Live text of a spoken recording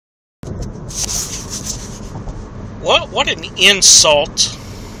What an insult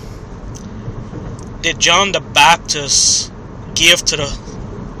did John the Baptist give to the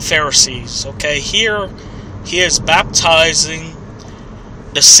Pharisees? Okay, here he is baptizing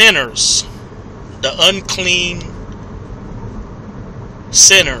the sinners, the unclean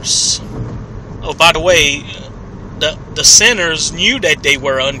sinners. Oh, by the way, the sinners knew that they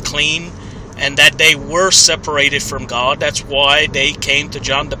were unclean and that they were separated from God. That's why they came to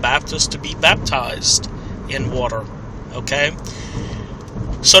John the Baptist to be baptized in water. Okay?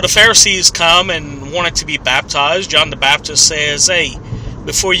 So the Pharisees come and wanted to be baptized. John the Baptist says, hey,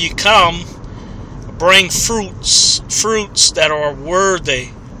 before you come, bring fruits that are worthy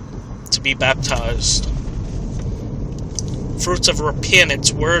to be baptized. Fruits of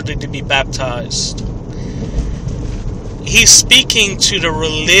repentance worthy to be baptized. He's speaking to the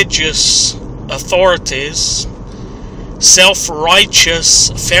religious authorities,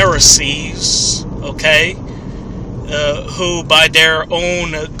 self-righteous Pharisees, okay, who by their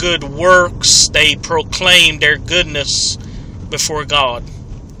own good works they proclaim their goodness before God.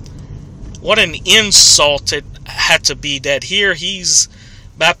 What an insult it had to be that here he's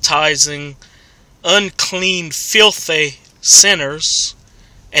baptizing unclean, filthy sinners,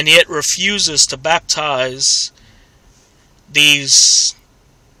 and yet refuses to baptize these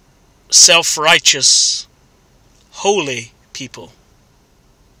self-righteous, holy people.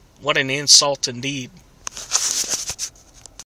 What an insult indeed.